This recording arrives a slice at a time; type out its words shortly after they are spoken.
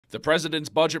The president's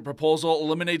budget proposal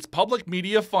eliminates public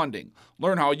media funding.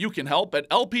 Learn how you can help at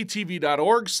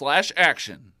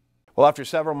lptv.org/action. Well, after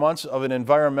several months of an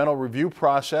environmental review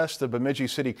process, the Bemidji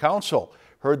City Council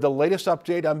heard the latest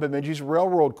update on Bemidji's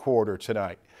railroad corridor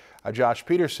tonight. Josh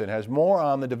Peterson has more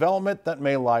on the development that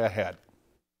may lie ahead.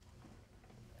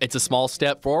 It's a small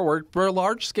step forward for a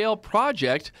large-scale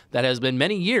project that has been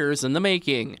many years in the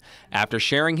making. After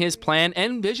sharing his plan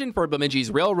and vision for Bemidji's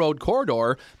railroad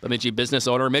corridor, Bemidji business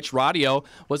owner Mitch Rodio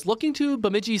was looking to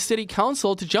Bemidji City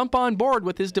Council to jump on board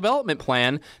with his development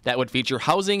plan that would feature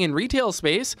housing and retail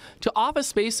space to office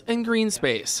space and green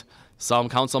space. Some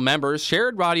council members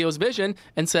shared Rodio's vision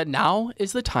and said now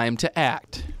is the time to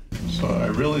act. So I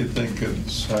really think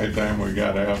it's high time we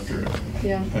got after it.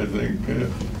 Yeah. I think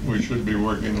we should be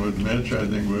working with Mitch. I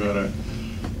think we ought to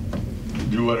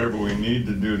do whatever we need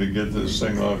to do to get this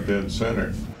thing off dead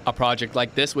center. A project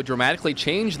like this would dramatically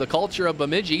change the culture of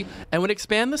Bemidji and would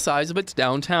expand the size of its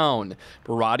downtown.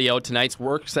 For Rodio, tonight's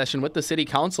work session with the City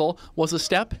Council was a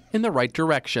step in the right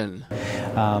direction.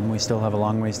 We still have a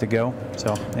long ways to go,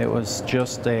 so it was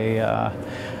just another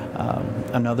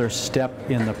step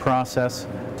in the process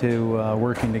to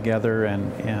working together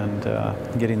and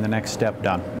getting the next step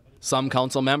done. Some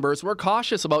council members were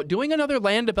cautious about doing another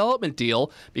land development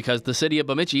deal because the city of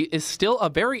Bemidji is still a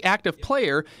very active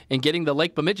player in getting the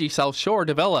Lake Bemidji South Shore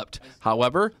developed.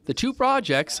 However, the two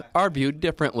projects are viewed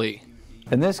differently.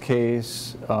 In this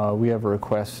case, we have a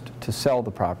request to sell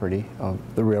the property of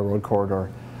the railroad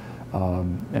corridor,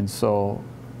 and so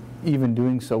even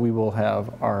doing so, we will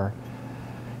have our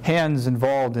hands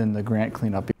involved in the grant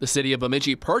cleanup. The city of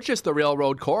Bemidji purchased the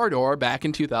railroad corridor back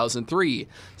in 2003.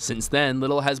 Since then,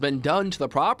 little has been done to the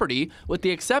property, with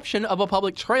the exception of a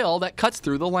public trail that cuts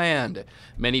through the land.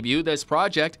 Many view this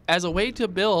project as a way to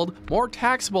build more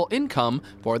taxable income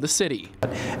for the city.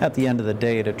 At the end of the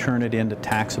day, to turn it into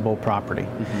taxable property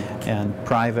and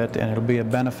private, and it'll be a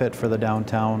benefit for the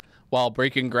downtown. While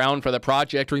breaking ground for the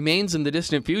project remains in the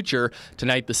distant future,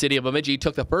 tonight the city of Bemidji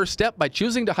took the first step by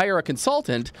choosing to hire a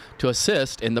consultant to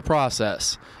assist in the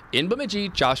process. In Bemidji,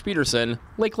 Josh Peterson,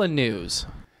 Lakeland News.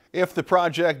 If the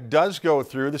project does go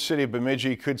through, the city of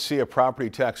Bemidji could see a property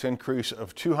tax increase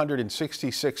of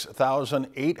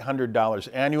 $266,800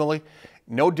 annually.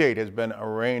 No date has been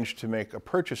arranged to make a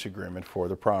purchase agreement for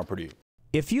the property.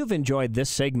 If you've enjoyed this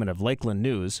segment of Lakeland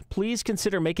News, please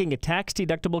consider making a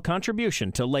tax-deductible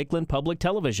contribution to Lakeland Public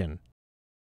Television.